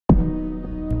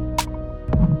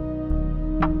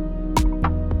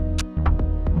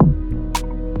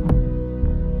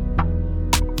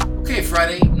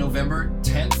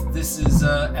This is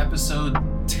episode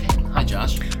 10. Hi,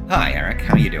 Josh. Hi, Eric.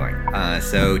 How are you doing?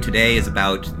 So today is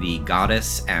about the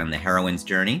goddess and the heroine's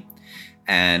journey.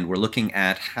 And we're looking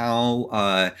at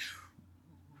how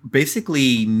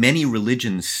basically many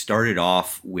religions started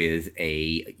off with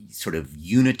a sort of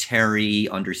unitary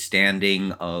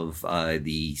understanding of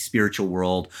the spiritual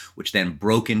world, which then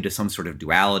broke into some sort of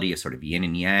duality, a sort of yin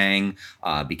and yang,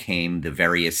 became the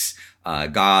various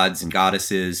gods and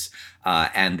goddesses,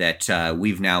 and that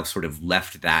we've now sort of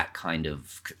left that kind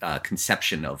of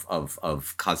conception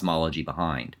of cosmology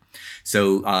behind.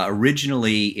 So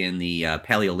originally in the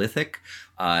Paleolithic,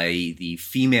 the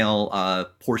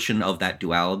female portion of that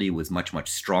duality was much,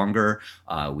 much stronger.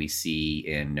 We see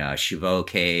in Chivot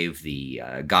Cave, the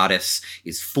goddess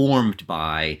is formed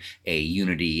by a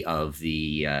unity of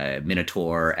the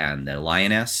Minotaur and the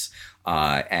lioness.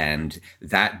 And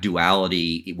that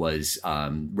duality was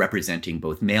representing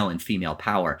both male and female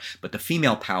power, but the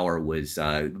female power was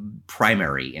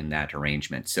primary in that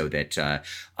arrangement, so that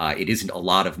it isn't a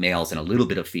lot of males and a little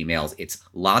bit of females, it's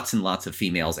lots and lots of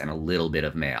females and a little bit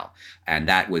of male. And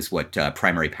that was what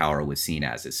primary power was seen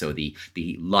as. So the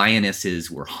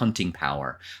lionesses were hunting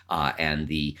power, and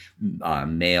the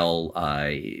male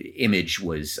image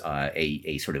was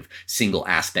a sort of single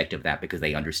aspect of that, because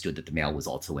they understood that the male was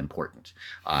also important.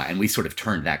 And we sort of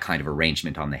turned that kind of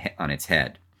arrangement on its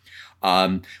head.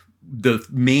 The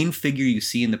main figure you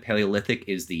see in the Paleolithic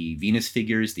is the Venus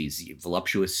figures, these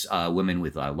voluptuous women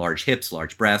with large hips,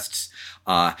 large breasts,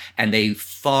 and they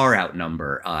far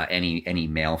outnumber any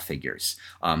male figures.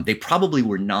 They probably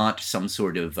were not some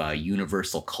sort of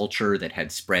universal culture that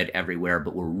had spread everywhere,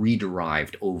 but were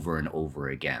rederived over and over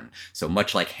again. So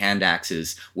much like hand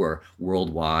axes were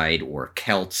worldwide, or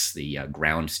Celts, the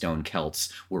groundstone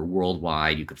Celts, were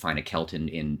worldwide. You could find a Celt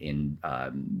in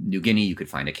New Guinea. You could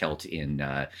find a Celt in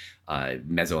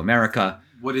Mesoamerica.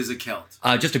 What is a Celt?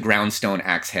 Just a groundstone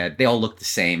axe head. They all look the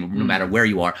same, no matter where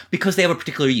you are, because they have a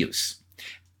particular use.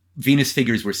 Venus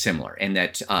figures were similar in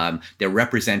that they're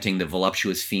representing the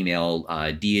voluptuous female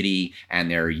deity,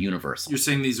 and they're universal. You're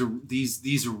saying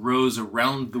these arose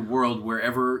around the world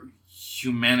wherever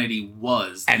humanity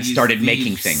was, and started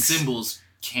making things. Symbols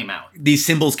came out. These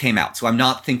symbols came out. So I'm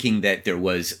not thinking that there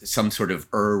was some sort of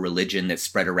religion that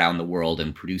spread around the world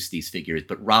and produced these figures,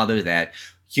 but rather that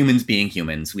humans being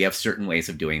humans, we have certain ways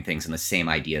of doing things, and the same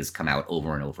ideas come out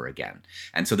over and over again.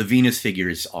 And so the Venus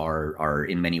figures are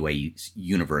in many ways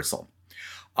universal.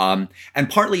 And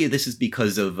partly this is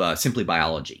because of simply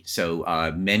biology. So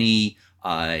many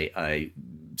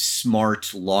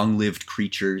smart, long-lived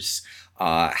creatures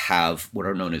have what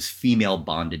are known as female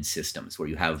bonded systems, where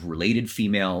you have related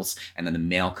females and then the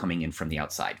male coming in from the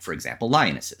outside. For example,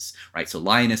 lionesses, right? So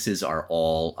lionesses are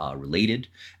all related,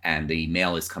 and the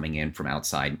male is coming in from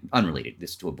outside unrelated.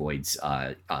 This avoids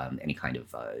any kind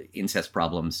of incest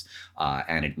problems,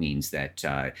 and it means that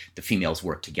the females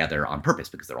work together on purpose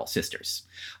because they're all sisters.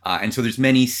 And so there's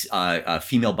many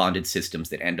female bonded systems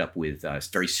that end up with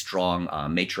very strong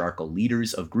matriarchal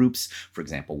leaders of groups. For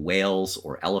example, whales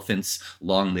or elephants.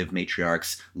 Long-lived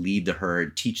matriarchs lead the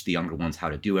herd, teach the younger ones how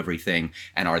to do everything,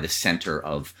 and are the center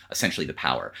of essentially the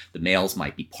power. The males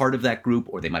might be part of that group,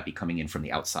 or they might be coming in from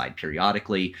the outside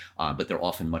periodically, but they're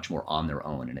often much more on their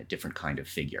own and a different kind of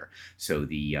figure. So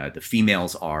the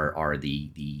females are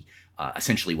the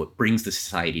essentially what brings the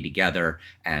society together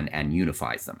and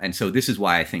unifies them. And so this is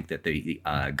why I think that the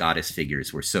goddess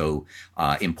figures were so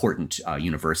important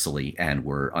universally, and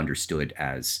were understood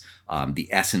as the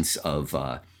essence of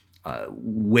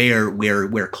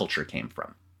where culture came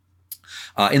from.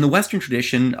 In the Western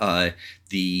tradition,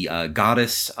 the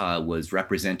goddess was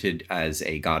represented as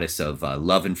a goddess of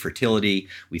love and fertility.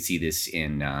 We see this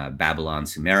in Babylon,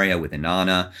 Sumeria with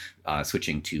Inanna,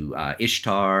 switching to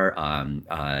Ishtar,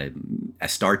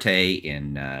 Astarte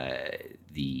in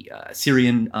the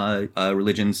Syrian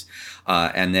religions,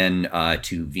 and then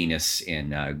to Venus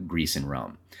in Greece and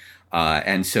Rome.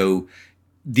 And so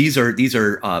these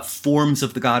are forms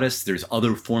of the goddess. There's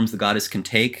other forms the goddess can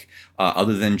take,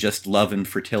 other than just love and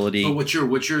fertility. But what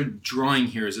you're drawing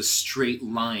here is a straight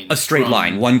line. A straight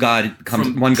line. One goddess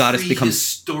becomes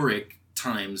prehistoric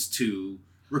times to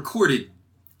recorded.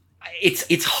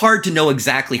 It's hard to know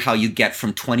exactly how you get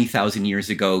from 20,000 years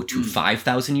ago to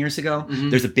 5,000 years ago. Mm-hmm.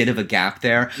 There's a bit of a gap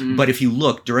there. Mm-hmm. But if you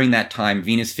look, during that time,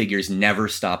 Venus figures never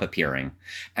stop appearing,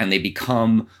 and they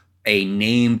become a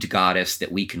named goddess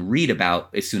that we can read about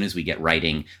as soon as we get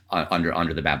writing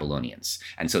under the Babylonians.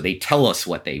 And so they tell us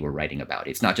what they were writing about.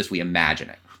 It's not just we imagine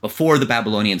it. Before the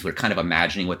Babylonians, we're kind of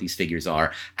imagining what these figures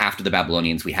are. After the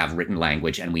Babylonians, we have written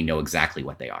language and we know exactly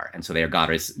what they are. And so they are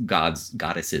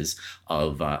goddesses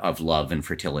of love and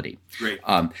fertility.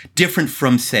 Right. Different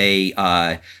from, say,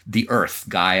 the earth,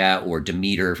 Gaia, or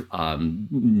Demeter,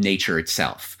 nature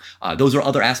itself. Those are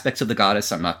other aspects of the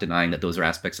goddess. I'm not denying that those are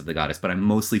aspects of the goddess, but I'm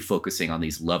mostly focusing on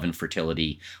these love and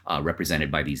fertility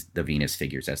represented by the Venus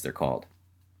figures, as they're called.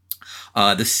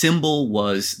 The symbol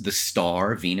was the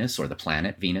star Venus, or the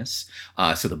planet Venus.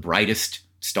 So the brightest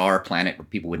star planet, where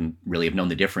people wouldn't really have known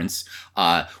the difference,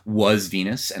 was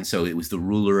Venus. And so it was the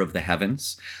ruler of the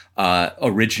heavens.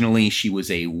 Originally, she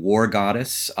was a war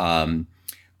goddess,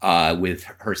 with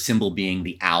her symbol being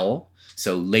the owl.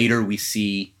 So later we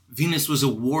see... Venus was a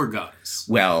war goddess.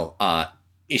 Well,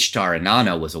 Ishtar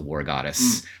Inanna was a war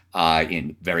goddess.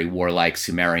 In very warlike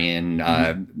Sumerian,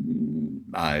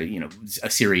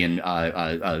 Assyrian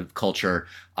culture,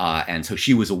 and so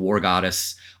she was a war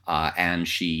goddess, and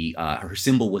her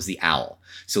symbol was the owl.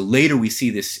 So later we see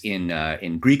this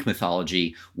in Greek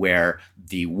mythology, where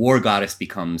the war goddess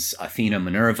becomes Athena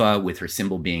Minerva, with her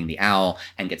symbol being the owl,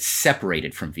 and gets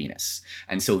separated from Venus.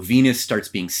 And so Venus starts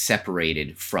being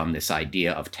separated from this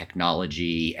idea of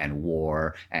technology and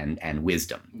war and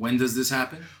wisdom. When does this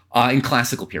happen? In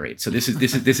classical period. So this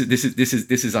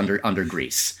is under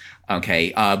Greece.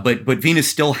 Okay, but Venus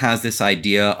still has this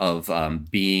idea of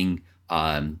being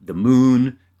the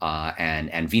moon,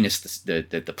 and Venus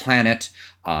the planet,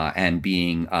 and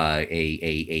being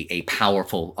a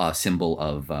powerful symbol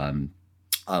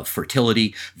of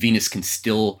fertility. Venus can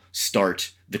still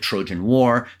start the Trojan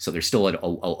War, so there's still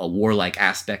a warlike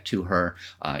aspect to her.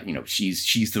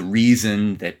 She's the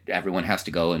reason that everyone has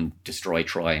to go and destroy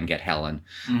Troy and get Helen.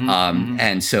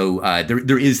 And so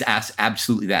there is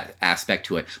absolutely that aspect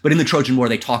to it. But in the Trojan War,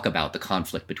 they talk about the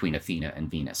conflict between Athena and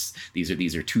Venus. These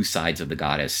are two sides of the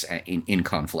goddess in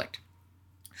conflict.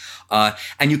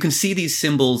 And you can see these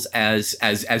symbols as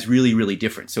really, really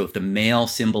different. So if the male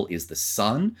symbol is the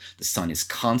sun is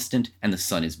constant and the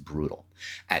sun is brutal.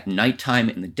 At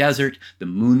nighttime in the desert, the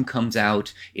moon comes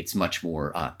out. It's much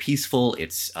more peaceful.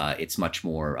 It's much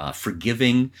more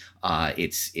forgiving.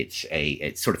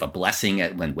 It's sort of a blessing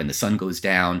when the sun goes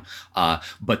down.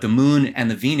 But the moon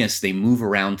and the Venus, they move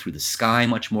around through the sky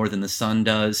much more than the sun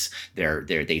does.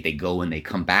 They go and they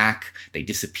come back. They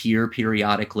disappear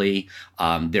periodically.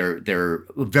 They're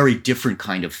a very different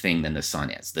kind of thing than the sun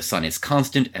is. The sun is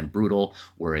constant and brutal,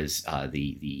 whereas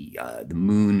the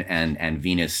moon and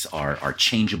Venus are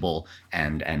changeable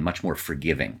and much more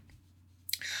forgiving.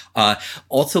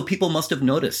 Also, people must have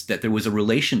noticed that there was a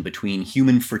relation between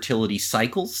human fertility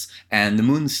cycles and the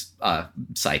moon's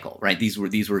cycle, right? These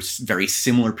were very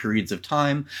similar periods of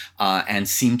time, and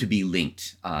seemed to be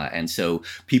linked. And so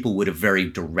people would have very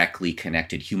directly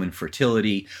connected human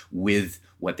fertility with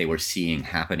what they were seeing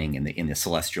happening in the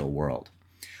celestial world.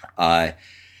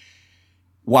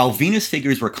 While Venus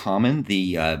figures were common,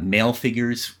 the male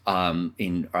figures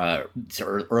in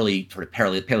early sort of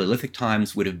Paleolithic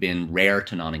times would have been rare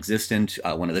to non-existent.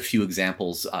 One of the few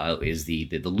examples is the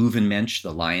Löwenmensch,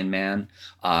 the lion man,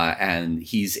 and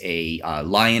he's a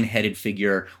lion-headed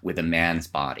figure with a man's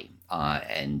body.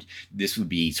 And this would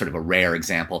be sort of a rare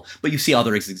example, but you see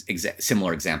other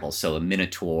similar examples. So a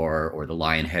minotaur or the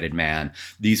lion-headed man,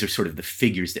 these are sort of the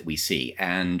figures that we see.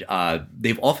 And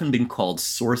they've often been called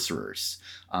sorcerers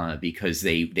because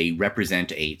they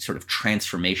represent a sort of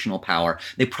transformational power.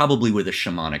 They probably were the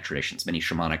shamanic traditions. Many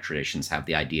shamanic traditions have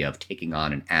the idea of taking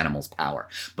on an animal's power,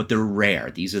 but they're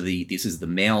rare. This is the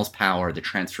male's power, the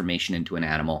transformation into an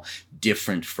animal,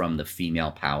 different from the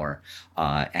female power.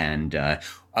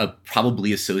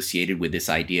 Probably associated with this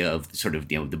idea of sort of,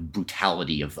 the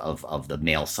brutality of the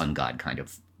male sun god, kind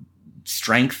of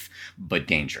strength, but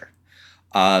danger.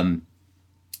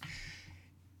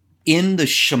 In the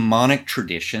shamanic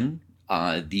tradition,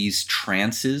 these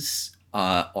trances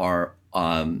are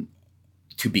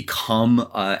to become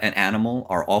an animal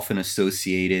are often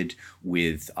associated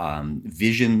with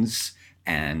visions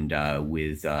and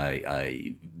with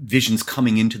visions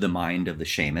coming into the mind of the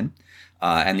shaman.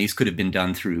 And these could have been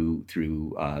done through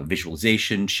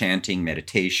visualization, chanting,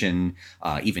 meditation,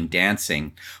 even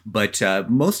dancing. But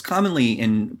most commonly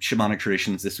in shamanic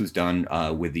traditions, this was done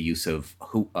with the use of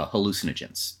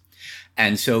hallucinogens.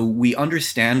 And so we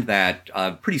understand that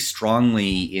pretty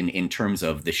strongly in terms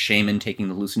of the shaman taking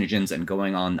the hallucinogens and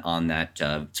going on that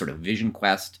sort of vision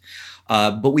quest.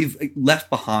 But we've left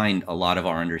behind a lot of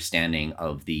our understanding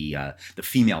of the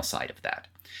female side of that.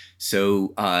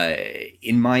 So,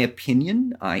 in my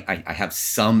opinion, I have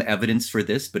some evidence for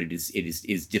this, but it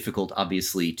is difficult,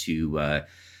 obviously, to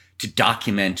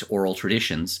document oral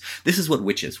traditions. This is what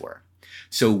witches were.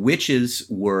 So witches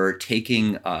were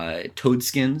taking toad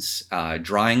skins,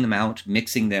 drying them out,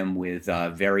 mixing them with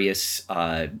various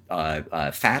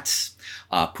fats,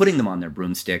 putting them on their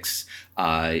broomsticks,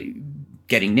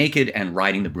 getting naked and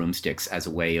riding the broomsticks as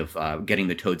a way of getting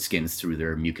the toad skins through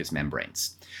their mucous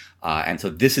membranes. And so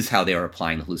this is how they are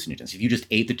applying the hallucinogens. If you just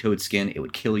ate the toad skin, it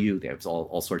would kill you. There's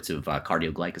all sorts of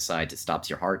cardioglycosides. It stops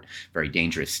your heart. Very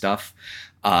dangerous stuff.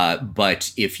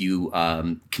 But if you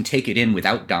can take it in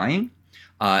without dying,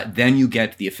 then you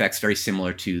get the effects very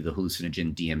similar to the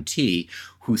hallucinogen DMT,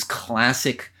 whose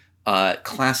classic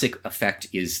effect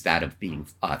is that of being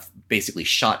basically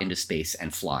shot into space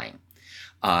and flying.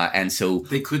 And so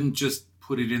they couldn't just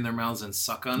put it in their mouths and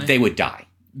suck on it. They would die.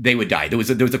 There was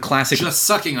a classic just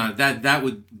sucking on it. That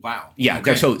would wow. Yeah.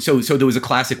 Okay. So there was a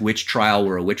classic witch trial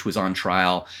where a witch was on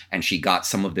trial and she got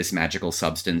some of this magical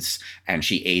substance and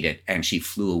she ate it and she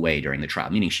flew away during the trial,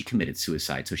 meaning she committed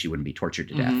suicide so she wouldn't be tortured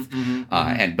to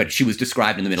death. But she was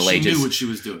described in the Middle Ages. She knew what she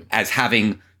was doing as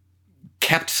having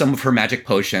kept some of her magic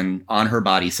potion on her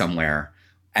body somewhere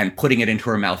and putting it into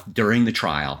her mouth during the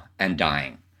trial and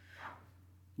dying.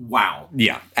 Wow.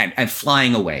 Yeah, and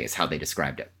flying away is how they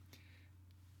described it.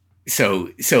 So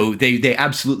they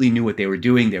absolutely knew what they were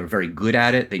doing. They were very good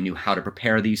at it. They knew how to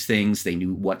prepare these things. They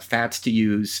knew what fats to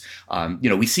use.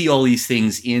 We see all these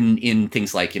things in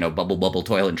things like, bubble,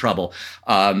 toil and trouble.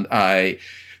 All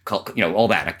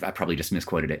that. I probably just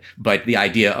misquoted it. But the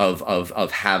idea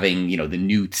of having, the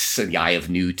newts, the eye of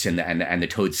newt and the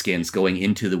toad skins going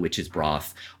into the witch's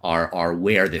broth are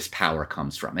where this power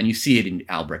comes from. And you see it in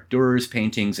Albrecht Dürer's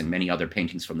paintings and many other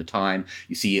paintings from the time.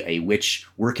 You see a witch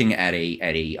working at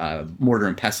a mortar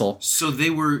and pestle. So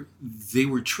they were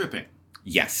tripping.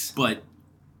 Yes. But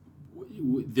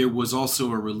there was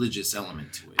also a religious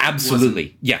element to it.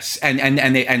 Absolutely, yes,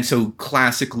 and so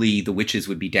classically the witches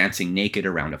would be dancing naked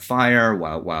around a fire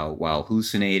while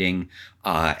hallucinating,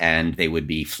 and they would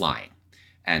be flying,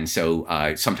 and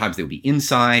so sometimes they would be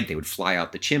inside. They would fly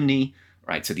out the chimney,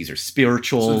 right? So these are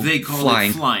spiritual. So they call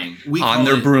it flying. We on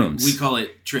their brooms. We call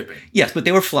it tripping. Yes, but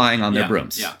they were flying on their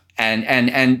brooms. Yeah.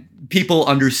 And people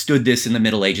understood this in the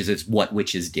Middle Ages as what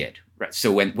witches did. Right.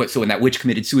 So when that witch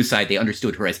committed suicide, they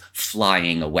understood her as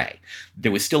flying away.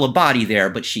 There was still a body there,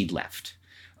 but she'd left.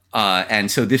 And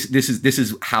so this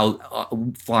is how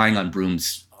flying on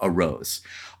brooms arose.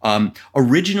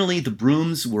 Originally, the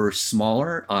brooms were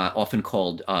smaller, often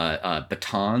called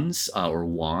batons or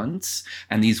wands,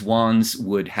 and these wands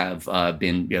would have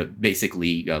been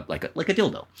basically like a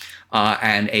dildo,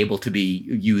 and able to be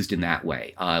used in that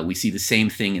way. We see the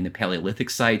same thing in the Paleolithic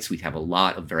sites. We have a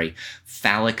lot of very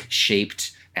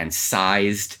phallic-shaped and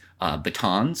sized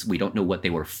batons. We don't know what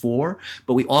they were for,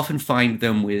 but we often find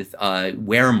them with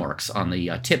wear marks on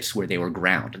the tips where they were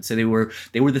ground. And so they were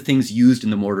the things used in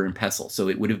the mortar and pestle. So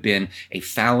it would have been a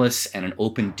phallus and an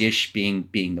open dish being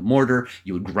the mortar.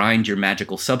 You would grind your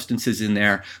magical substances in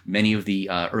there. Many of the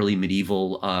early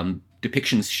medieval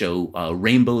depictions show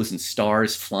rainbows and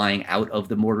stars flying out of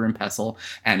the mortar and pestle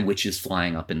and witches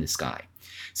flying up in the sky.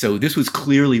 So this was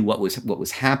clearly what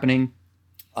was happening.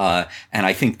 And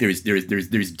I think there's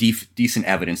decent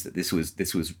evidence that this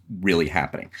was really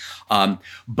happening.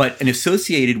 But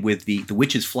associated with the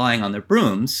witches flying on their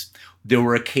brooms, there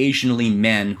were occasionally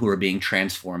men who were being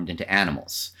transformed into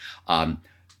animals.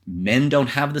 Men don't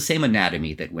have the same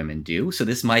anatomy that women do, so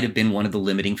this might have been one of the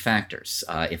limiting factors.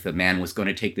 If a man was going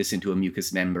to take this into a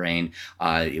mucous membrane,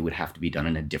 it would have to be done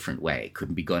in a different way. It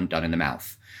couldn't be done in the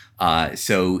mouth.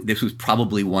 So this was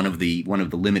probably one of the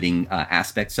limiting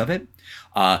aspects of it.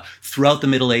 Throughout the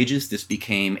Middle Ages, this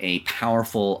became a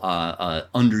powerful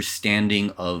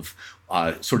understanding of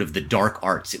sort of the dark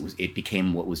arts. It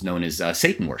became what was known as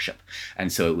Satan worship,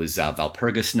 and so it was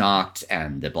Walpurgisnacht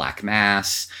and the Black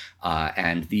Mass,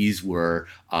 and these were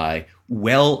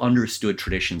well understood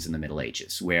traditions in the Middle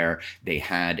Ages, where they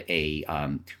had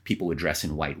people would dress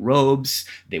in white robes,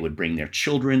 they would bring their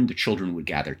children, the children would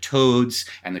gather toads,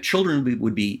 and the children they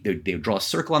would draw a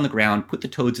circle on the ground, put the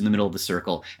toads in the middle of the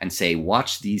circle, and say,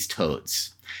 "Watch these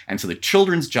toads." And so the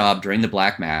children's job during the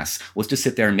Black Mass was to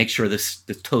sit there and make sure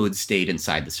the toads stayed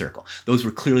inside the circle. Those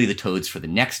were clearly the toads for the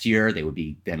next year. They would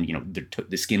be then,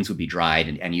 the skins would be dried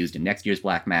and used in next year's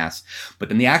Black Mass. But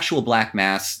then the actual Black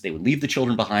Mass, they would leave the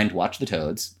children behind, watch the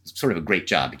toads. It's sort of a great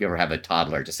job. If you ever have a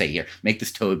toddler to say, "Here, make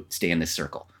this toad stay in this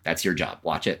circle. That's your job.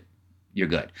 Watch it. You're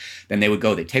good." Then they would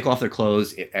go, they'd take off their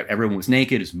clothes. Everyone was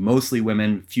naked. It was mostly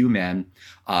women, few men.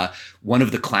 One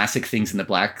of the classic things in the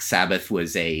Black Sabbath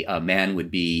was a man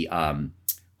would be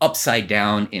upside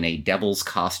down in a devil's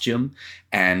costume,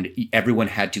 and everyone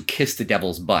had to kiss the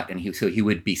devil's butt. And so he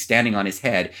would be standing on his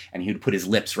head, and he would put his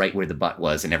lips right where the butt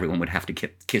was, and everyone would have to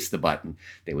kiss the butt, and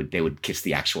they would kiss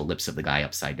the actual lips of the guy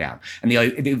upside down. And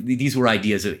these were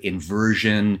ideas of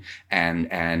inversion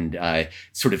and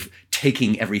sort of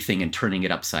taking everything and turning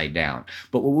it upside down.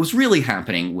 But what was really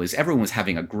happening was everyone was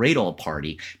having a great old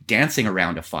party, dancing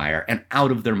around a fire and out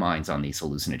of their minds on these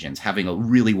hallucinogens, having a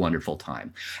really wonderful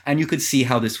time. And you could see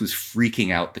how this was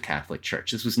freaking out the Catholic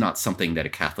Church. This was not something that a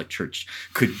Catholic Church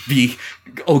could be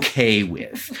okay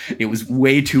with. It was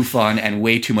way too fun and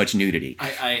way too much nudity.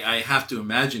 I have to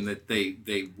imagine that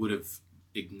they would have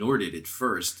ignored it at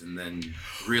first and then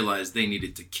realized they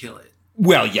needed to kill it.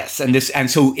 Well, yes,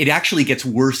 and so it actually gets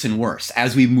worse and worse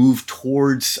as we move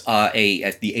towards at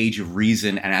the Age of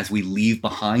Reason, and as we leave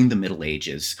behind the Middle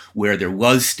Ages, where there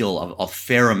was still a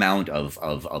fair amount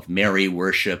of Mary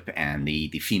worship and the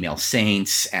female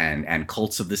saints and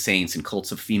cults of the saints and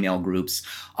cults of female groups.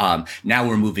 Now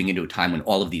we're moving into a time when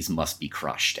all of these must be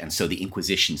crushed, and so the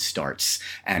Inquisition starts,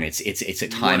 and it's a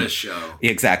time. What a show!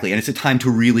 Exactly, and it's a time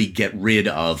to really get rid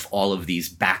of all of these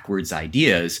backwards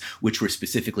ideas, which were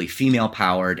specifically female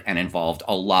powered and involved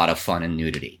a lot of fun and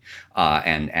nudity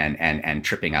and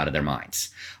tripping out of their minds.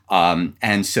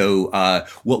 And so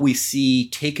what we see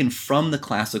taken from the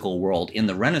classical world in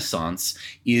the Renaissance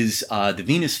is the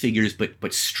Venus figures,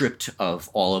 but stripped of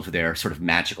all of their sort of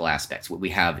magical aspects. What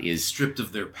we have is stripped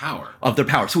of their power.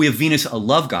 So we have Venus, a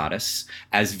love goddess,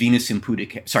 as Venus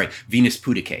Pudicae. Venus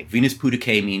Pudicae. Venus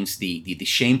Pudicae means the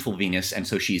shameful Venus, and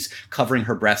so she's covering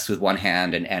her breasts with one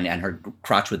hand and her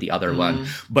crotch with the other one,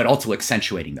 but also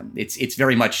accentuating them. It's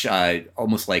very much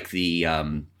almost like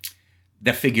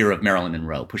the figure of Marilyn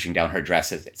Monroe pushing down her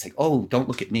dress. It's like, oh, don't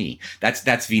look at me.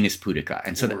 That's Venus Pudica.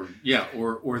 And so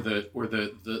or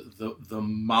the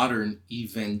modern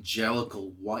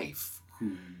evangelical wife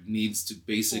who needs to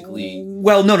basically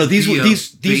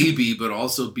these baby, but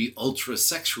also be ultra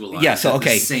sexualized. Yeah, so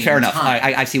okay, fair enough.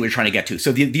 I see what you're trying to get to.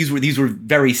 So these were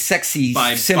very sexy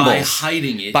symbols by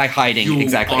hiding it. By hiding,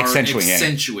 exactly,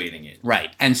 accentuating it.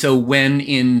 Right. And so when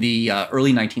in the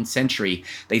early 19th century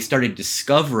they started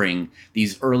discovering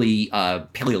these early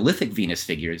Paleolithic Venus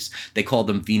figures, they called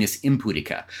them Venus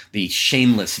impudica, the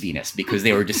shameless Venus, because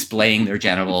they were displaying their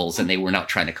genitals and they were not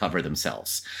trying to cover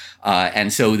themselves.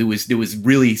 And so there was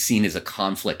really seen as a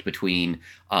conflict between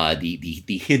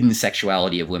the hidden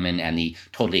sexuality of women and the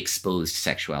totally exposed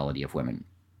sexuality of women.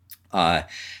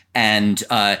 And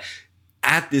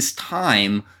at this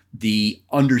time, the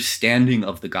understanding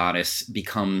of the goddess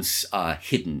becomes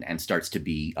hidden and starts to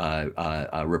be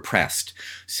repressed.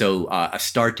 So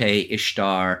Astarte,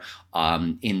 Ishtar,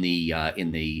 in the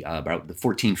about the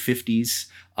 1450s,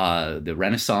 the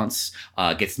Renaissance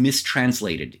gets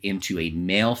mistranslated into a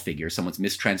male figure. Someone's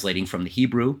mistranslating from the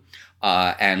Hebrew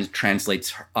and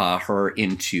translates her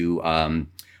into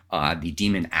the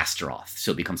demon Astaroth.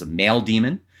 So it becomes a male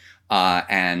demon.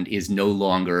 And is no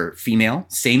longer female.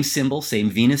 Same symbol, same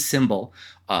Venus symbol,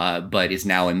 but is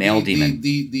now a male demon.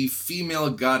 The female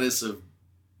goddess of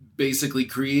basically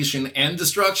creation and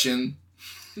destruction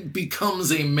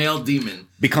becomes a male demon.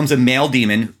 Becomes a male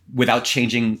demon without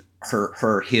changing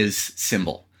his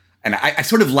symbol. And I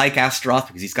sort of like Astaroth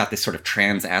because he's got this sort of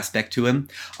trans aspect to him.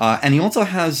 And he also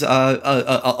has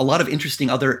a lot of interesting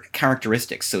other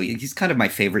characteristics. So he's kind of my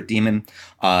favorite demon.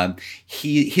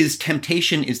 His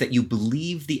temptation is that you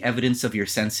believe the evidence of your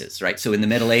senses, right? So in the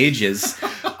Middle Ages,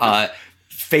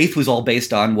 faith was all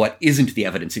based on what isn't the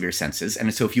evidence of your senses.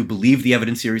 And so if you believe the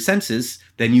evidence of your senses,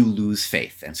 then you lose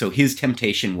faith. And so his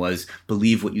temptation was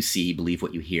believe what you see, believe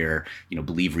what you hear,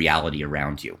 believe reality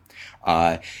around you.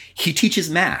 He teaches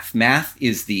math. Math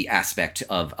is the aspect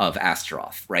of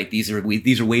Astaroth, right? These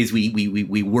are ways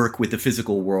we work with the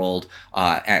physical world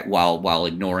while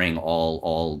ignoring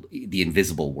all the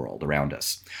invisible world around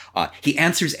us. He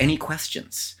answers any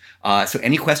questions. So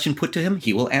any question put to him,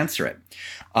 he will answer it.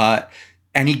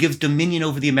 And he gives dominion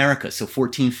over the Americas. So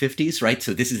 1450s, right?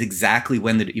 So this is exactly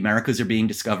when the Americas are being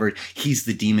discovered. He's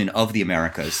the demon of the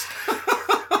Americas.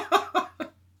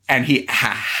 And he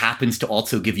happens to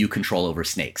also give you control over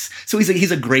snakes. So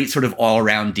he's a great sort of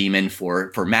all-around demon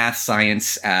for math,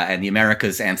 science, and the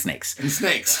Americas, and snakes. And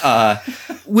snakes.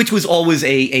 Which was always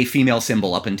a female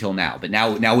symbol up until now. But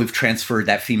now we've transferred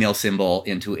that female symbol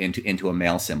into a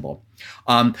male symbol.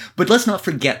 But let's not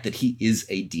forget that he is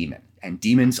a demon. And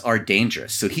demons are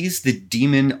dangerous. So he's the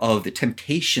demon of the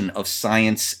temptation of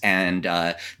science and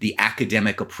the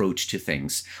academic approach to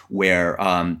things, where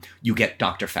you get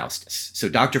Dr. Faustus. So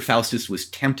Dr. Faustus was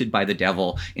tempted by the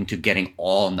devil into getting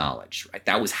all knowledge, right?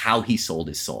 That was how he sold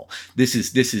his soul. This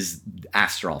is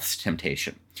Astaroth's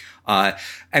temptation.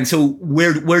 And so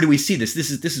where do we see this? This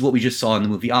is what we just saw in the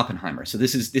movie Oppenheimer. So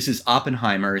this is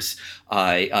Oppenheimer's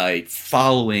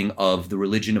following of the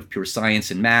religion of pure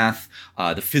science and math.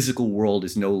 The physical world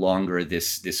is no longer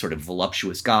this sort of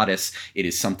voluptuous goddess. It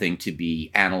is something to be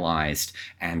analyzed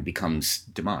and becomes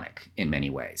demonic in many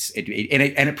ways. And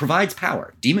it provides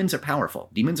power. Demons are powerful.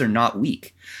 Demons are not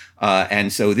weak.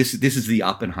 And so this is the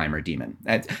Oppenheimer demon.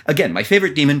 Again, my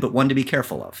favorite demon, but one to be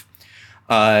careful of.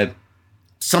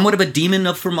 Somewhat of a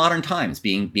demon for modern times,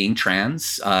 being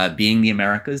trans, being the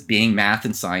Americas, being math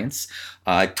and science,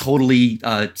 totally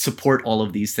support all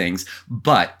of these things,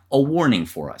 but a warning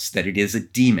for us that it is a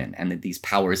demon and that these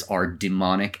powers are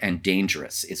demonic and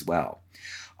dangerous as well.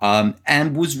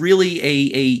 And was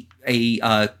really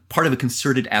a part of a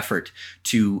concerted effort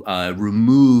to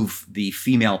remove the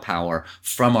female power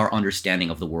from our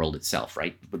understanding of the world itself,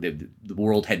 right? The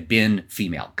world had been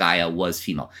female. Gaia was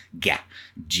female. Ge,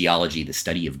 geology, the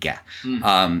study of Ge.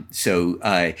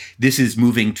 So this is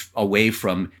moving away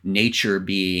from nature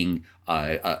being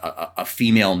a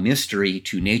female mystery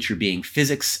to nature being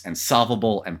physics and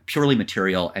solvable and purely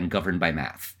material and governed by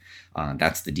math.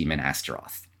 That's the demon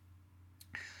Astaroth.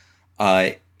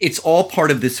 It's all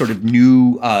part of this sort of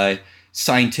new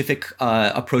scientific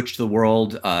approach to the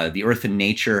world. The earth and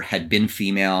nature had been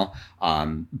female,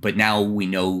 but now we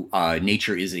know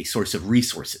nature is a source of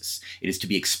resources. It is to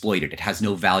be exploited. It has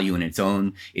no value in its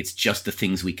own. It's just the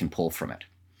things we can pull from it.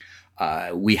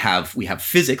 We have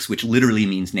physics, which literally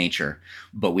means nature,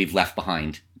 but we've left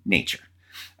behind nature.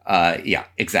 Yeah,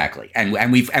 exactly.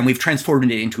 And we've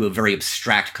transformed it into a very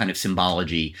abstract kind of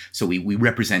symbology. So we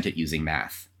represent it using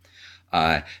math.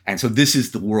 And so this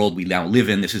is the world we now live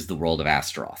in. This is the world of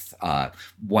Astaroth,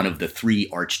 one of the three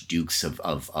archdukes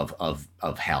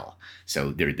of hell.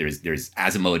 So there's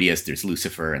Asmodeus, there's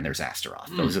Lucifer, and there's Astaroth.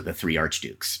 Those are the three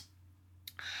archdukes.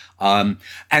 And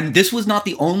this was not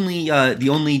the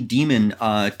only demon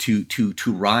to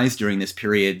rise during this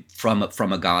period from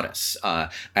a goddess,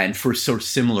 and for sort of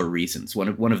similar reasons.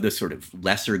 One of the sort of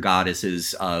lesser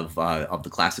goddesses of the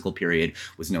classical period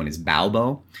was known as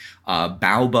Baubo.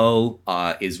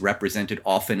 Baubo is represented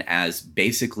often as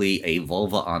basically a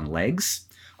vulva on legs.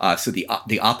 So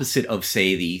the opposite of,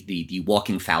 say, the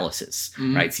walking phalluses,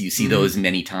 right? So you see those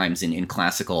many times in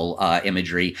classical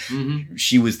imagery.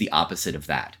 She was the opposite of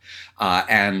that.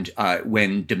 And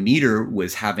when Demeter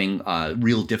was having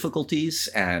real difficulties,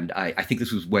 and I think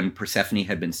this was when Persephone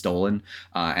had been stolen,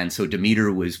 and so Demeter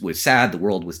was sad, the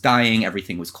world was dying,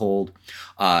 everything was cold.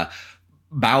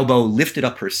 Baubo lifted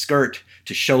up her skirt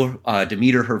to show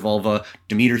Demeter her vulva.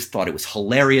 Demeter thought it was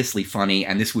hilariously funny,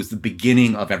 and this was the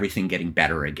beginning of everything getting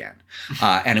better again.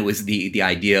 And it was the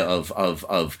idea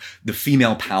of the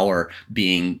female power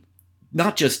being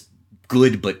not just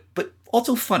good, but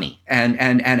also funny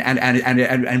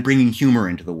and bringing humor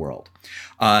into the world.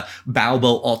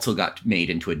 Baubo also got made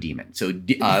into a demon. So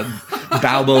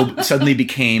Baubo suddenly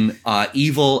became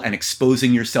evil, and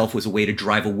exposing yourself was a way to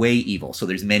drive away evil. So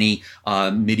there's many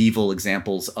medieval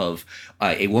examples of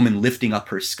a woman lifting up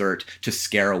her skirt to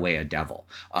scare away a devil,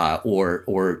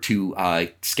 or to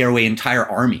scare away entire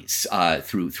armies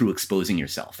through exposing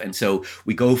yourself. And so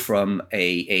we go from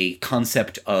a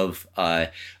concept of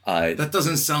that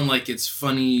doesn't sound like it's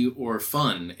funny or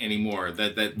fun anymore.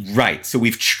 Right. So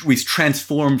we've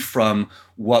transformed from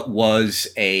what was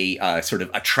a sort of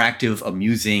attractive,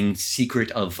 amusing secret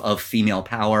of female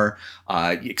power.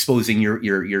 Exposing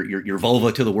your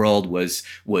vulva to the world was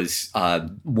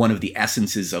one of the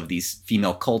essences of these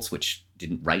female cults, which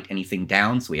didn't write anything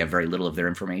down, so we have very little of their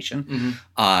information,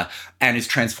 and is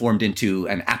transformed into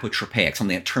an apotropaic,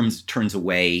 something that turns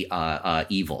away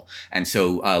evil. And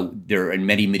so there, in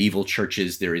many medieval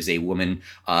churches, there is a woman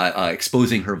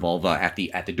exposing her vulva at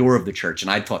the door of the church,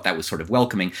 and I thought that was sort of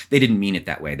welcoming. They didn't mean it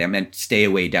that way. They meant, stay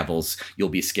away, devils. You'll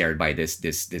be scared by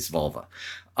this vulva.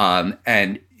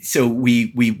 And so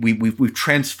we've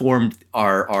transformed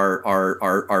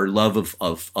our love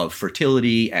of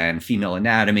fertility and female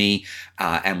anatomy,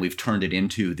 and we've turned it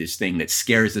into this thing that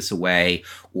scares us away,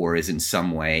 or is in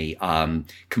some way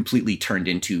completely turned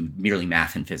into merely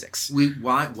math and physics.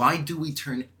 Why do we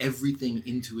turn everything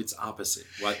into its opposite?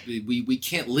 We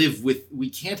can't live with,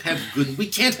 we can't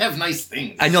have nice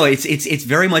things. I know it's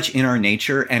very much in our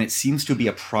nature, and it seems to be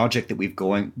a project that we've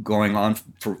going on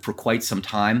for quite some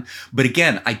time. But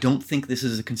again, I don't think this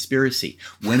is a conspiracy.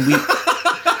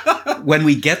 When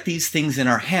we get these things in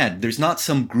our head, there's not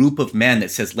some group of men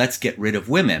that says, let's get rid of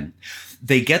women.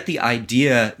 They get the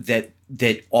idea that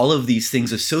all of these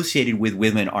things associated with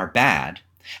women are bad,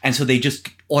 And so they just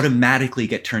automatically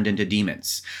get turned into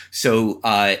demons. So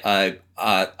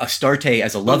Astarte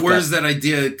as a love But where god. does that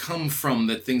idea come from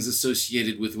that things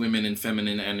associated with women and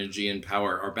feminine energy and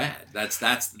power are bad? That's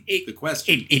the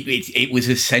question. It was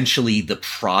essentially the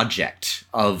project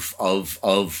of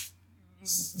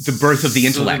the birth of the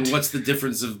intellect. So then what's the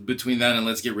difference between that and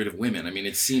let's get rid of women? I mean,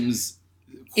 it seems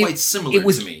quite similar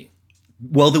to me.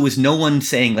 Well, there was no one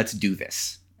saying, let's do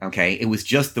this. Okay? It was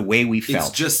just the way we felt.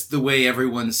 It's just the way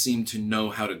everyone seemed to know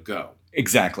how to go.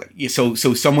 Exactly. So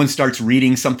someone starts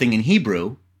reading something in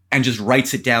Hebrew and just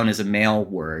writes it down as a male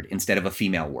word instead of a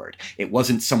female word. It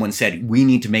wasn't someone said, we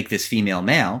need to make this female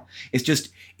male. It's just,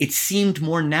 it seemed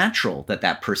more natural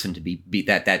that person to be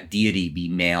that deity be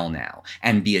male now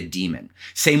and be a demon.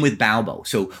 Same with Balbo.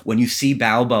 So when you see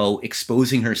Balbo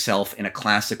exposing herself in a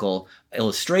classical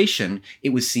illustration, it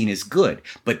was seen as good.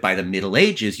 But by the Middle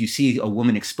Ages, you see a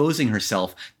woman exposing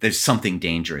herself, there's something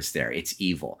dangerous there. It's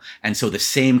evil. And so the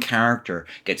same character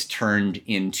gets turned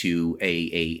into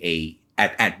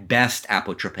at best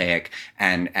apotropaic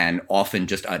and often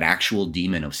just an actual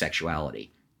demon of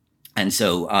sexuality. And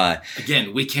so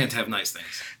again, we can't have nice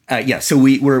things. So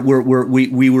we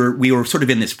were sort of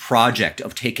in this project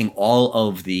of taking all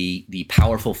of the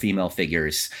powerful female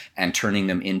figures and turning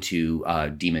them into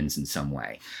demons in some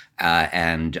way,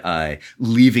 and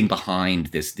leaving behind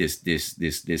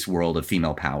this world of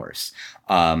female powers.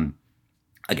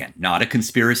 Again, not a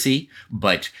conspiracy,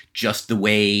 but just the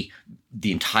way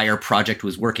the entire project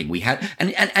was working. We had,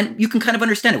 and you can kind of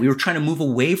understand it. We were trying to move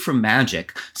away from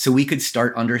magic so we could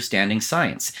start understanding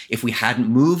science. If we hadn't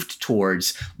moved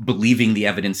towards believing the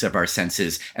evidence of our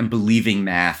senses and believing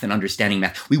math and understanding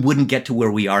math, we wouldn't get to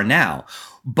where we are now.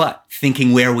 But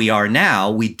thinking where we are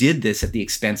now, we did this at the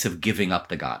expense of giving up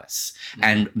the goddess. Mm-hmm.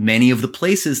 And many of the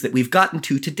places that we've gotten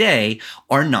to today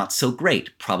are not so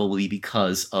great, probably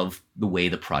because of the way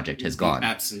the project has gone. The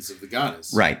absence of the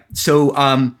goddess. Right. So,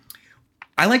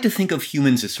 I like to think of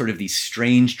humans as sort of these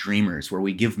strange dreamers where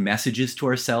we give messages to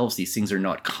ourselves. These things are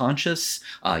not conscious.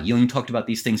 Jung talked about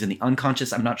these things in the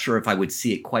unconscious. I'm not sure if I would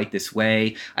see it quite this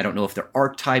way. I don't know if they're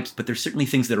archetypes, but there's certainly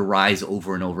things that arise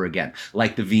over and over again,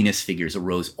 like the Venus figures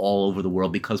arose all over the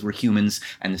world because we're humans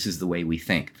and this is the way we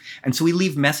think. And so we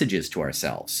leave messages to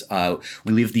ourselves.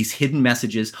 We leave these hidden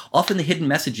messages. Often the hidden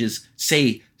messages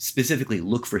say, specifically,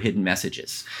 look for hidden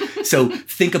messages. So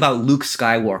think about Luke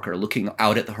Skywalker looking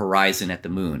out at the horizon at the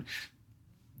moon.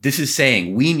 This is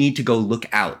saying we need to go look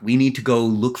out. We need to go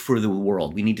look for the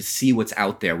world. We need to see what's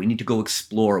out there. We need to go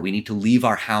explore. We need to leave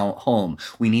our home.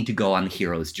 We need to go on the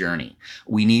hero's journey.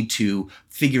 We need to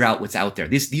figure out what's out there.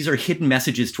 These are hidden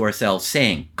messages to ourselves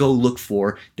saying, go look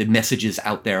for the messages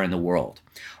out there in the world.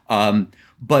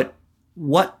 But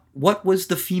what was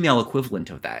the female equivalent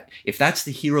of that? If that's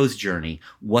the hero's journey,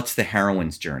 what's the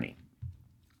heroine's journey?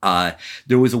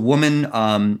 There was a woman,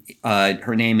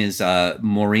 her name is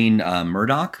Maureen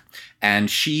Murdoch, and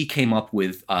she came up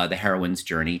with the heroine's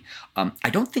journey. I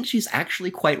don't think she's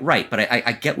actually quite right, but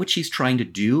I get what she's trying to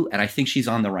do, and I think she's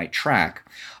on the right track.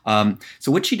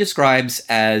 So what she describes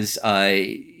as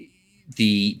the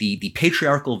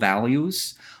patriarchal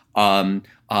values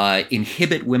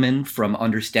inhibit women from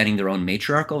understanding their own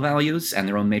matriarchal values and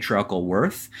their own matriarchal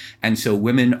worth. And so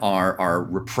women are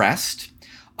repressed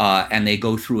and they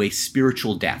go through a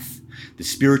spiritual death. The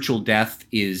spiritual death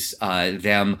is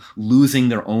them losing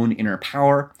their own inner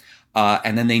power.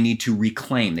 And then they need to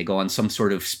reclaim. They go on some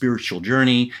sort of spiritual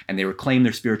journey and they reclaim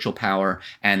their spiritual power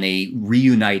and they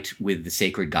reunite with the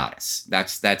sacred goddess.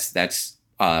 That's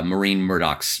Maureen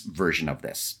Murdoch's version of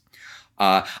this.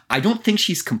 I don't think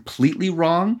she's completely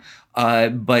wrong,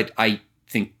 but I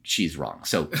think she's wrong.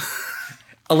 So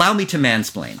allow me to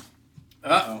mansplain.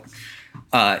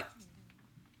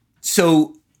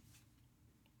 So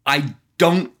I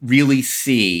don't really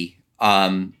see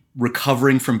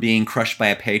recovering from being crushed by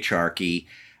a patriarchy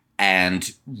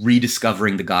and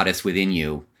rediscovering the goddess within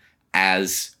you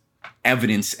as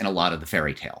evidence in a lot of the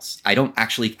fairy tales. I can't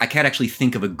actually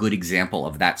think of a good example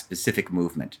of that specific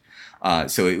movement.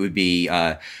 So it would be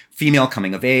female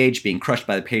coming of age, being crushed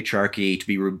by the patriarchy, to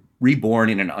be reborn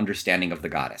in an understanding of the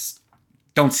goddess.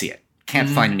 Don't see it. Can't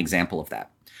find an example of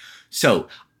that. So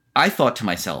I thought to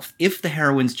myself, if the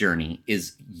heroine's journey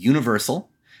is universal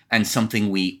and something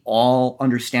we all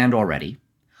understand already,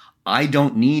 I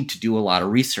don't need to do a lot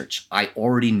of research. I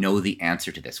already know the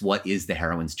answer to this. What is the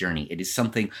heroine's journey? It is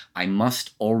something I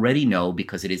must already know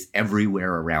because it is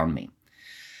everywhere around me.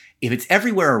 If it's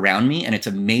everywhere around me and it's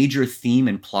a major theme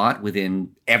and plot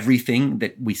within everything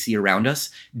that we see around us,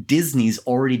 Disney's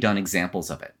already done examples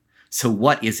of it. So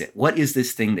what is it? What is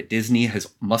this thing that Disney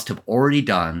must have already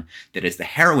done that is the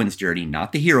heroine's journey,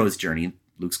 not the hero's journey,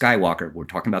 Luke Skywalker. We're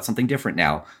talking about something different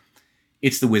now.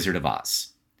 It's the Wizard of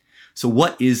Oz. So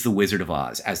what is the Wizard of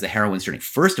Oz as the heroine's journey?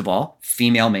 First of all,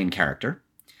 female main character.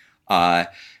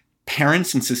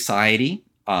 Parents in society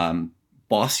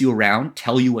boss you around,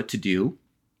 tell you what to do.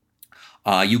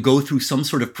 You go through some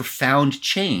sort of profound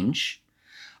change.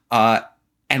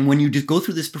 And when you go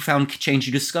through this profound change,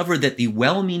 you discover that the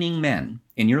well-meaning men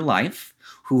in your life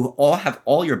who all have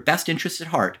all your best interests at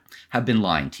heart have been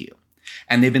lying to you.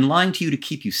 And they've been lying to you to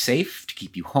keep you safe, to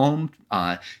keep you home,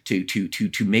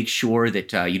 to make sure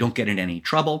that you don't get in any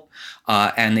trouble.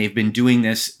 And they've been doing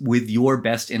this with your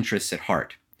best interests at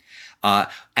heart.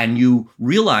 And you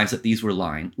realize that these were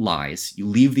lies. You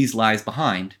leave these lies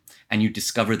behind, and you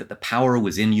discover that the power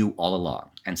was in you all along.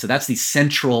 And so that's the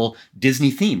central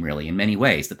Disney theme, really, in many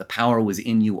ways, that the power was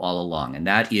in you all along. And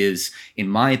that is, in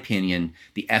my opinion,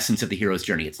 the essence of the hero's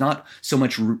journey. It's not so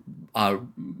much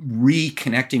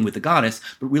reconnecting with the goddess,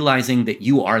 but realizing that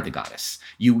you are the goddess.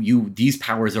 These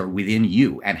powers are within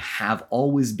you and have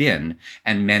always been,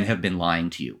 and men have been lying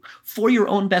to you for your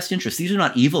own best interest. These are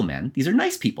not evil men. These are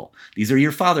nice people. These are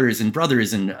your fathers and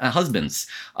brothers and husbands,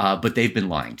 but they've been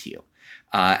lying to you.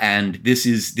 And this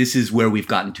is where we've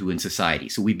gotten to in society.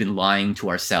 So we've been lying to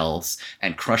ourselves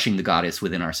and crushing the goddess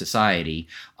within our society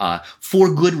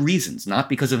for good reasons, not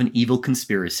because of an evil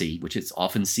conspiracy, which it's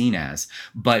often seen as,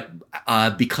 but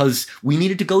because we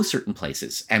needed to go certain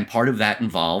places, and part of that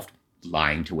involved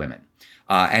lying to women.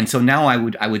 And so now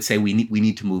I would say we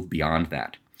need to move beyond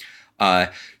that.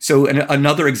 So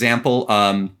another example,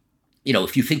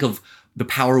 if you think of the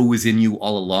power was in you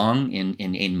all along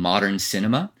in modern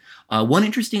cinema. One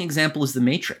interesting example is The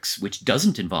Matrix, which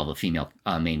doesn't involve a female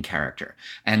main character,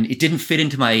 and it didn't fit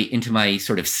into my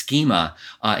sort of schema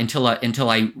until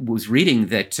I was reading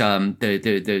that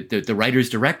the writers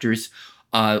directors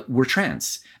were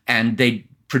trans, and they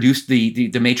produced the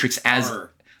Matrix as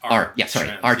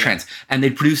trans, and they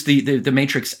produced the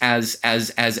Matrix as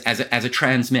a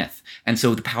trans myth, and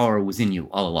so the power was in you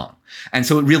all along, and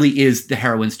so it really is the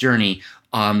heroine's journey.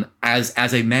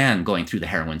 As a man going through the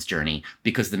heroine's journey,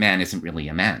 because the man isn't really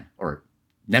a man, or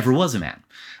never was a man.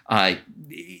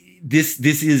 This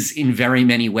is in very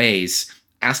many ways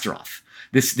Astaroth.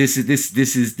 This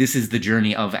is the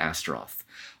journey of Astaroth.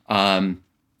 My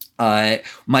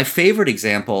favorite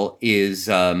example is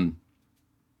Angela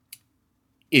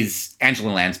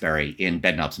Lansbury in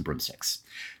Bedknobs and Broomsticks.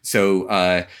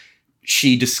 So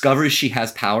she discovers she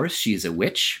has powers. She is a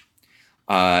witch.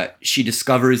 She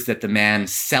discovers that the man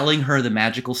selling her the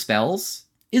magical spells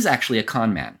is actually a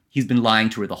con man. He's been lying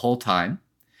to her the whole time.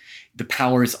 The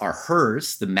powers are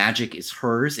hers. The magic is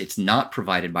hers. It's not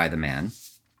provided by the man.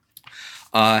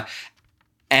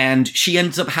 And she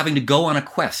ends up having to go on a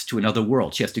quest to another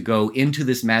world. She has to go into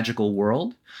this magical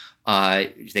world.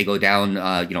 They go down,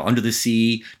 under the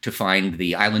sea to find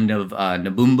the island of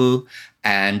Nabumbu.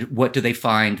 And what do they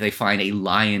find? They find a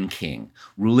lion king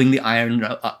ruling the island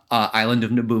of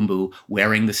Nabumbu,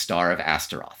 wearing the Star of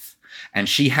Astaroth. And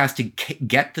she has to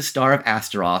get the Star of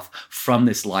Astaroth from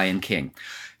this lion king.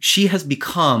 She has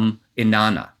become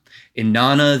Inanna.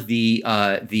 Inanna,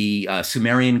 the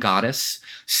Sumerian goddess,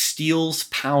 steals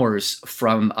powers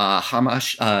from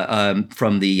Hamash,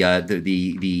 from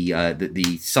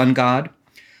the sun god.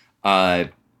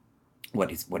 What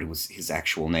was his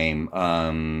actual name?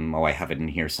 I have it in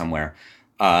here somewhere.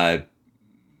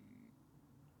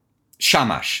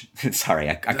 Shamash. Sorry,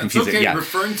 I confused it. Yeah.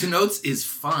 Referring to notes is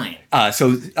fine.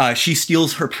 So she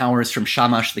steals her powers from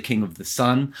Shamash, the king of the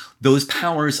sun. Those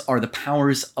powers are the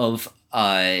powers of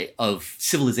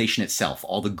civilization itself.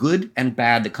 All the good and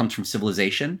bad that comes from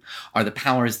civilization are the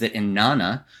powers that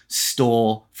Inanna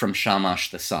stole from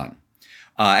Shamash the sun.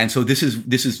 And so this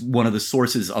is one of the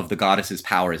sources of the goddess's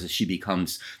powers, as she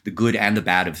becomes the good and the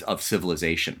bad of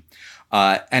civilization.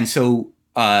 And so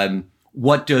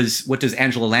what does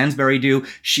Angela Lansbury do?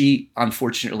 She,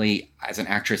 unfortunately, as an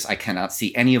actress, I cannot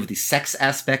see any of the sex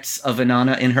aspects of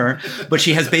Inanna in her, but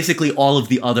she has basically all of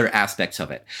the other aspects of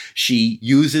it. She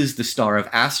uses the Star of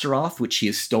Astaroth, which she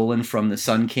has stolen from the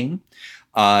Sun King,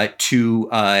 to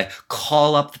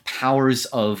call up the powers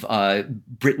of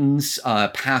Britain's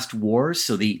past wars.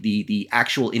 So the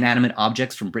actual inanimate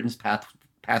objects from Britain's past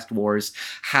wars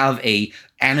have a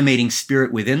animating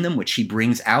spirit within them, which she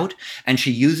brings out, and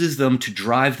she uses them to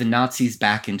drive the Nazis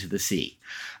back into the sea.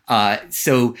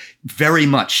 So very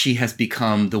much she has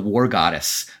become the war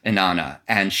goddess, Inanna,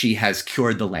 and she has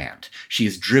cured the land. She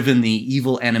has driven the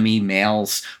evil enemy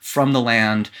males from the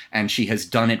land, and she has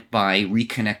done it by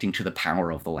reconnecting to the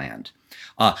power of the land.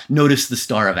 Notice the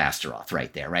Star of Astaroth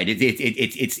right there, right?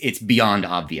 It's beyond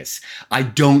obvious. I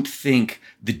don't think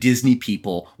the Disney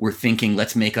people were thinking,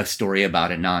 let's make a story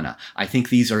about Inanna. I think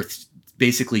these are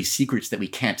basically secrets that we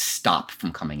can't stop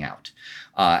from coming out.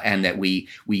 And that we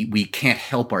can't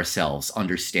help ourselves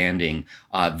understanding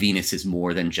Venus is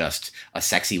more than just a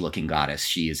sexy looking goddess.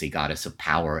 She is a goddess of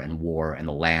power and war and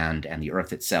the land and the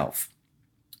earth itself.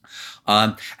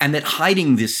 And that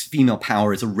hiding this female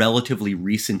power is a relatively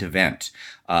recent event.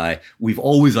 We've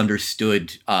always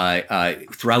understood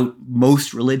throughout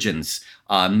most religions,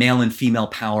 male and female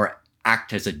power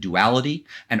act as a duality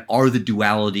and are the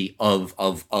duality of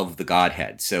the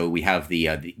Godhead. So we have the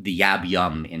Yab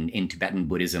Yum in Tibetan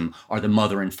Buddhism are the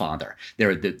mother and father.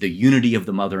 They're the unity of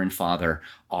the mother and father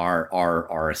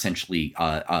are essentially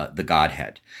the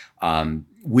Godhead.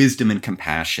 Wisdom and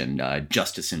compassion,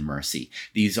 justice and mercy.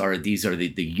 These are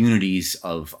the unities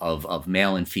of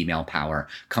male and female power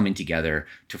coming together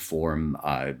to form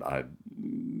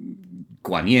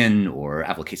Guan Yin or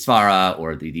Avalokitesvara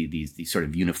or these sort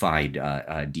of unified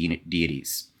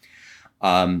deities.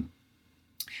 Not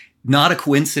a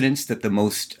coincidence that the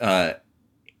most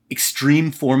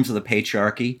extreme forms of the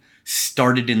patriarchy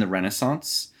started in the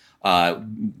Renaissance.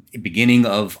 Beginning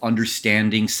of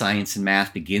understanding science and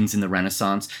math begins in the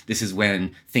Renaissance. This is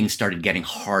when things started getting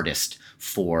hardest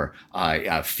for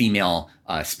female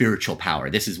spiritual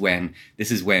power. This is when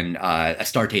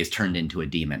Astarte is turned into a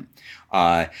demon.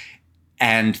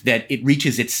 And that it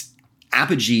reaches its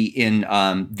apogee in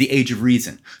the Age of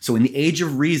Reason. So in the Age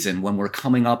of Reason, when we're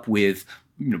coming up with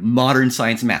modern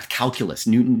science and math, calculus,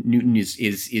 Newton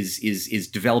is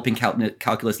developing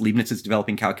calculus, Leibniz is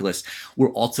developing calculus, we're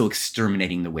also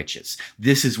exterminating the witches.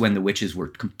 This is when the witches were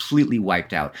completely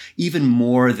wiped out, even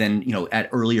more than at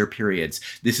earlier periods.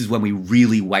 This is when we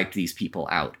really wiped these people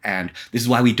out, and this is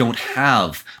why we don't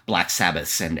have Black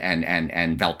Sabbaths and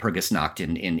Walpurgisnacht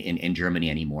in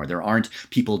Germany anymore. There aren't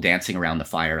people dancing around the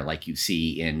fire like you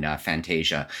see in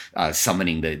Fantasia,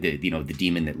 summoning the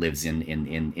demon that lives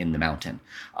in the mountain.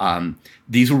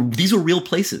 These are real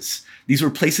places. These were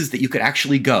places that you could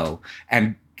actually go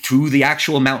and to the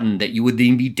actual mountain that you would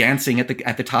then be dancing at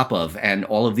the top of, and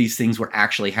all of these things were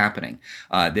actually happening,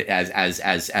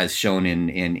 as shown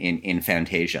in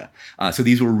Fantasia. So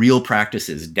these were real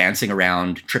practices: dancing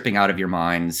around, tripping out of your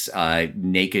minds,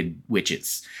 naked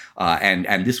witches,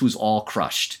 and this was all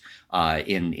crushed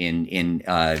in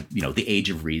the Age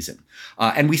of Reason.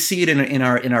 And we see it in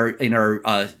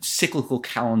our cyclical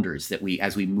calendars that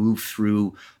as we move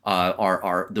through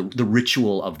the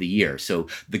ritual of the year. So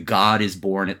the god is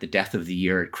born at the death of the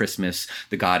year at Christmas.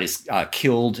 The god is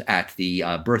killed at the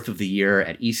birth of the year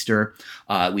at Easter.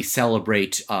 We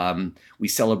celebrate the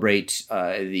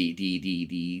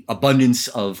abundance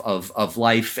of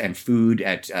life and food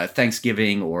at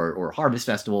Thanksgiving or harvest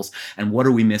festivals. And what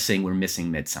are we missing? We're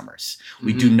missing Midsummers. Mm-hmm.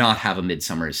 We do not have a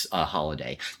Midsummers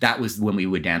holiday. That was when we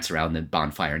would dance around the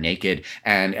bonfire naked,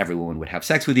 and everyone would have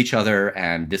sex with each other,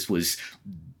 and this was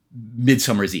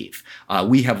Midsummer's Eve.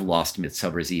 We have lost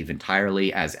Midsummer's Eve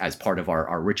entirely as part of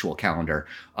our ritual calendar.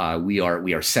 We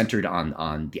are centered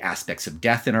on the aspects of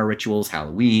death in our rituals,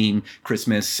 Halloween,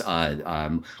 Christmas.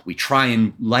 We try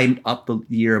and lighten up the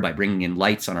year by bringing in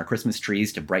lights on our Christmas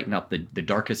trees to brighten up the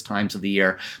darkest times of the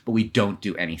year, but we don't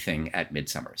do anything at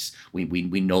Midsummer's. We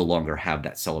no longer have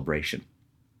that celebration.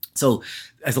 So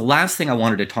as the last thing I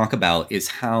wanted to talk about is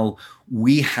how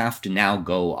we have to now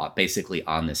go basically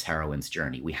on this heroine's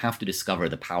journey. We have to discover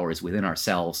the powers within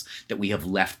ourselves that we have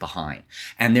left behind.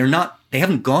 And they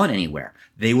haven't gone anywhere.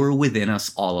 They were within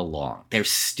us all along. They're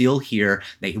still here.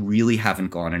 They really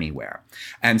haven't gone anywhere.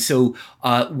 And so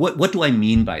what do I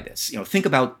mean by this? Think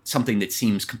about something that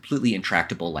seems completely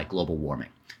intractable like global warming.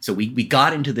 So we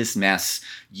got into this mess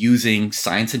using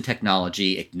science and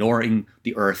technology, ignoring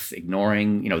the earth,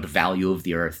 ignoring the value of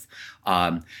the earth.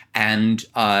 And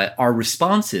our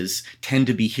responses tend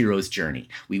to be hero's journey.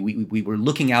 We were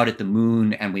looking out at the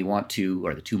moon and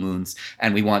or the two moons,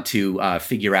 and we want to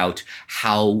figure out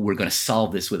how we're going to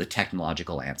solve this with a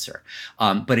technological answer.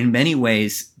 But in many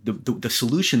ways, the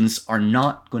solutions are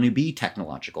not going to be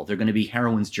technological. They're going to be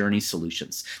heroine's journey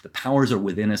solutions. The powers are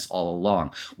within us all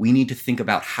along. We need to think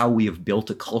about how we have built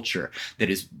a culture that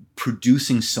is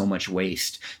producing so much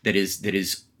waste, that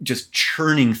is just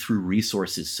churning through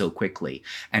resources so quickly,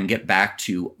 and get back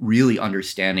to really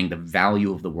understanding the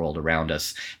value of the world around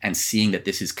us and seeing that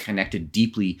this is connected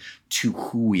deeply to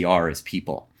who we are as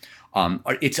people.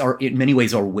 In many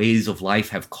ways, our ways of life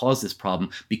have caused this problem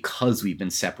because we've been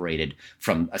separated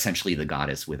from essentially the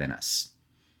goddess within us.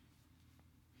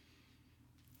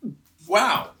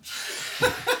 Wow.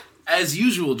 As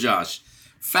usual, Josh,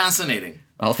 fascinating.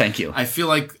 Oh, thank you. I feel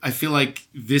like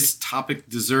this topic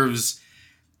deserves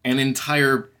an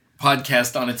entire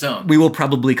podcast on its own. We will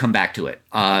probably come back to it.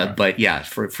 But yeah,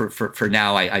 for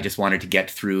now, I just wanted to get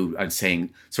through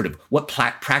saying sort of what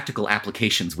practical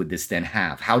applications would this then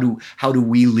have? How do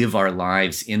we live our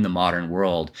lives in the modern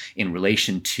world in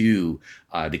relation to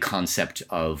the concept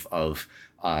of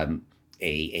a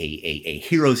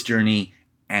hero's journey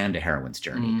and a heroine's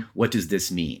journey? Mm-hmm. What does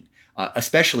this mean?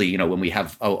 Especially, when we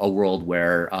have a world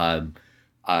where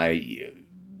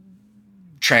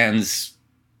trans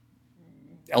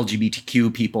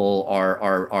LGBTQ people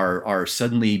are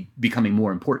suddenly becoming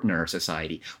more important in our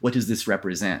society. What does this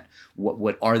represent?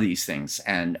 What are these things?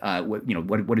 And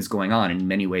what is going on? In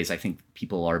many ways, I think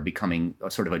people are becoming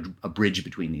sort of a bridge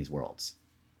between these worlds.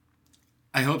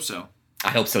 I hope so. I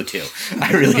hope so too.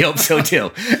 I really hope so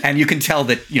too. And you can tell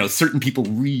that certain people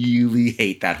really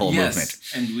hate that whole movement.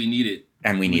 And we need it.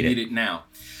 And we need it now.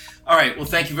 All right. Well,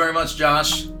 thank you very much,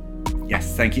 Josh.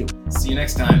 Yes, thank you. See you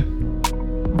next time.